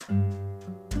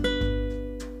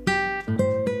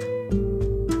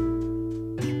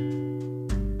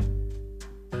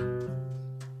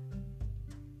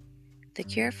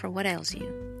Cure for What Ails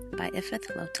You by Iffath,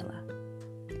 Lotallah.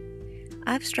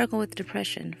 I've struggled with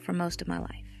depression for most of my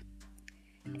life.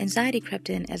 Anxiety crept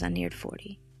in as I neared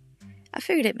 40. I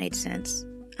figured it made sense.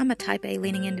 I'm a type A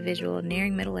leaning individual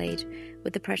nearing middle age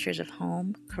with the pressures of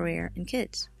home, career, and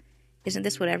kids. Isn't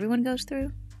this what everyone goes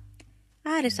through?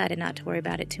 I decided not to worry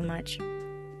about it too much.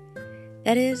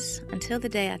 That is, until the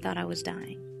day I thought I was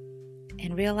dying,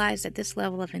 and realized that this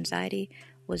level of anxiety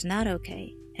was not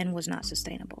okay and was not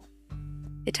sustainable.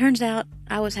 It turns out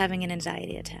I was having an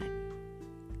anxiety attack.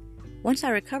 Once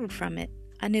I recovered from it,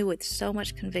 I knew with so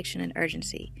much conviction and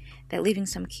urgency that leaving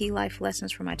some key life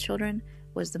lessons for my children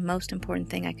was the most important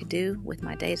thing I could do with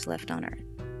my days left on earth.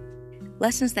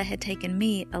 Lessons that had taken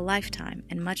me a lifetime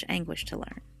and much anguish to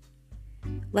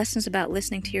learn. Lessons about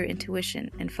listening to your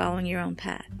intuition and following your own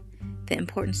path, the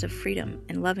importance of freedom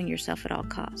and loving yourself at all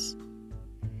costs.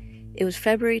 It was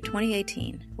February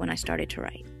 2018 when I started to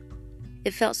write.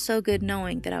 It felt so good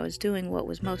knowing that I was doing what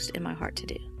was most in my heart to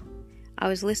do. I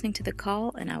was listening to the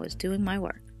call and I was doing my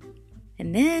work.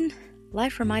 And then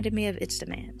life reminded me of its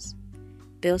demands.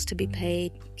 Bills to be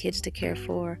paid, kids to care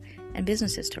for, and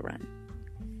businesses to run.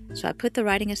 So I put the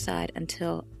writing aside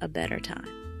until a better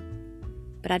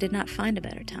time. But I did not find a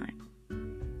better time.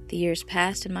 The years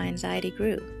passed and my anxiety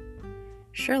grew.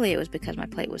 Surely it was because my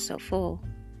plate was so full.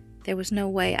 There was no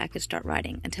way I could start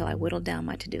writing until I whittled down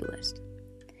my to-do list.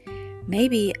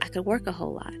 Maybe I could work a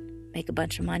whole lot, make a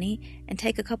bunch of money, and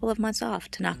take a couple of months off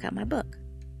to knock out my book.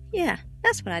 Yeah,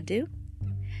 that's what I'd do.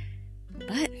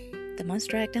 But the months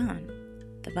dragged on.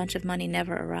 The bunch of money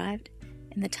never arrived,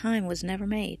 and the time was never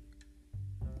made.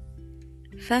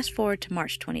 Fast forward to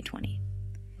March 2020.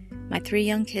 My 3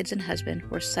 young kids and husband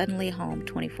were suddenly home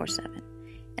 24/7,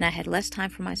 and I had less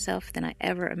time for myself than I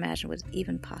ever imagined was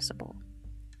even possible.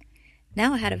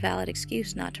 Now I had a valid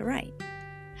excuse not to write.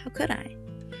 How could I?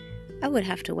 I would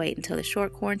have to wait until the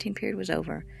short quarantine period was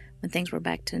over when things were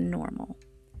back to normal.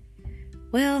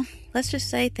 Well, let's just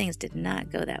say things did not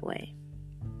go that way.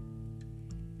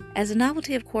 As the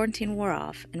novelty of quarantine wore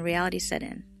off and reality set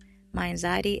in, my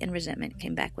anxiety and resentment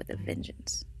came back with a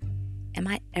vengeance. Am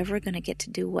I ever going to get to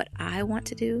do what I want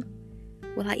to do?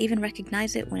 Will I even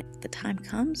recognize it when the time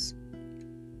comes?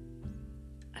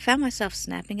 I found myself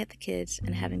snapping at the kids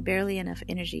and having barely enough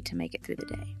energy to make it through the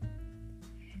day.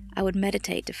 I would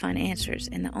meditate to find answers,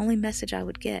 and the only message I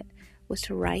would get was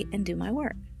to write and do my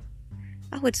work.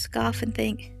 I would scoff and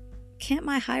think, can't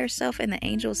my higher self and the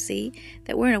angels see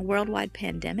that we're in a worldwide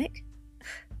pandemic?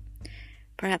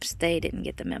 Perhaps they didn't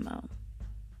get the memo.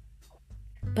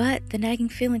 But the nagging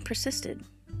feeling persisted.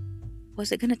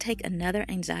 Was it going to take another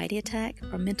anxiety attack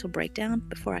or mental breakdown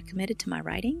before I committed to my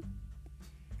writing?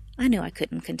 I knew I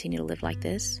couldn't continue to live like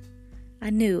this. I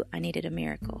knew I needed a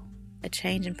miracle, a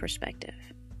change in perspective.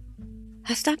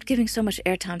 I stopped giving so much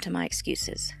airtime to my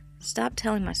excuses, stopped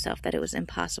telling myself that it was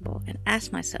impossible, and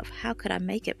asked myself how could I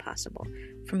make it possible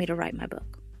for me to write my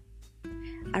book.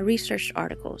 I researched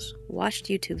articles, watched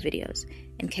YouTube videos,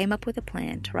 and came up with a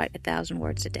plan to write 1,000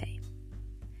 words a day.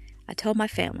 I told my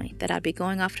family that I'd be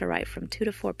going off to write from 2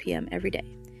 to 4 p.m. every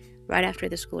day, right after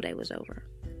the school day was over.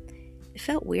 It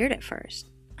felt weird at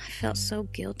first. I felt so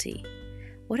guilty.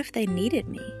 What if they needed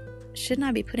me? Shouldn't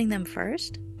I be putting them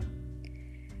first?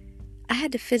 I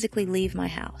had to physically leave my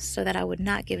house so that I would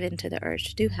not give in to the urge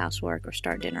to do housework or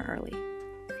start dinner early.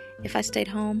 If I stayed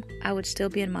home, I would still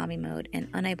be in mommy mode and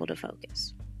unable to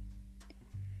focus.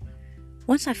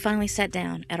 Once I finally sat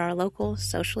down at our local,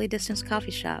 socially distanced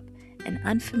coffee shop, an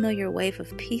unfamiliar wave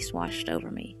of peace washed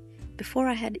over me before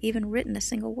I had even written a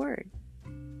single word.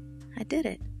 I did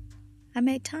it. I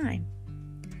made time.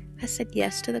 I said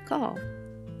yes to the call.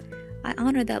 I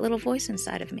honored that little voice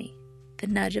inside of me, the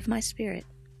nudge of my spirit.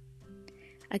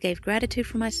 I gave gratitude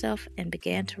for myself and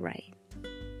began to write.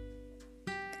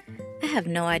 I have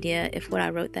no idea if what I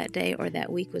wrote that day or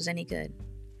that week was any good.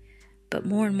 But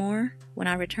more and more, when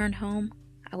I returned home,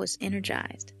 I was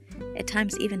energized, at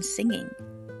times even singing.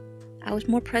 I was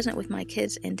more present with my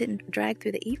kids and didn't drag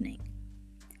through the evening.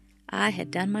 I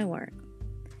had done my work.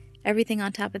 Everything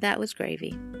on top of that was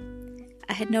gravy.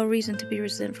 I had no reason to be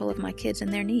resentful of my kids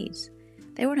and their needs.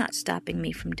 They were not stopping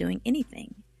me from doing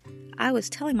anything. I was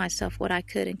telling myself what I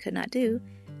could and could not do,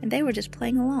 and they were just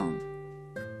playing along.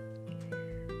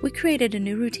 We created a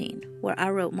new routine where I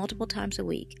wrote multiple times a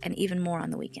week and even more on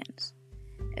the weekends.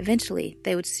 Eventually,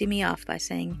 they would see me off by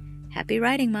saying, "Happy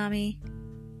writing, Mommy."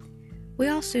 We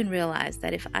all soon realized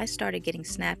that if I started getting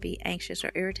snappy, anxious,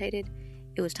 or irritated,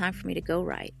 it was time for me to go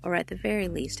write, or at the very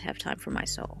least have time for my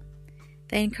soul.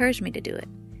 They encouraged me to do it.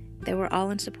 They were all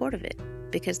in support of it,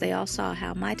 because they all saw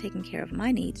how my taking care of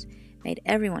my needs made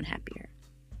everyone happier.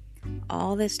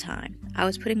 All this time, I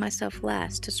was putting myself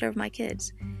last to serve my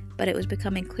kids, but it was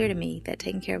becoming clear to me that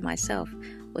taking care of myself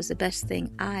was the best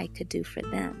thing I could do for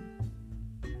them.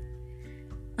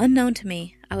 Unknown to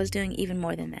me, I was doing even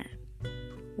more than that.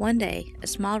 One day, a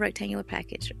small rectangular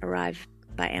package arrived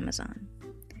by Amazon.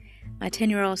 My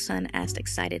 10-year-old son asked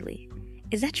excitedly,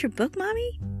 "Is that your book,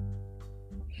 Mommy?"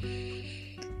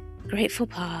 Grateful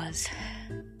pause.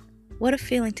 What a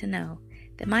feeling to know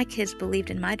that my kids believed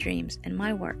in my dreams and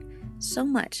my work so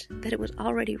much that it was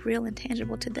already real and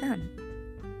tangible to them.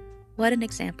 What an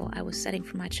example I was setting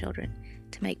for my children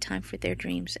to make time for their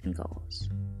dreams and goals.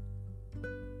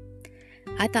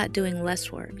 I thought doing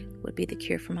less work would be the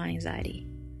cure for my anxiety,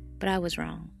 but I was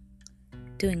wrong.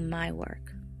 Doing my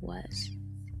work was.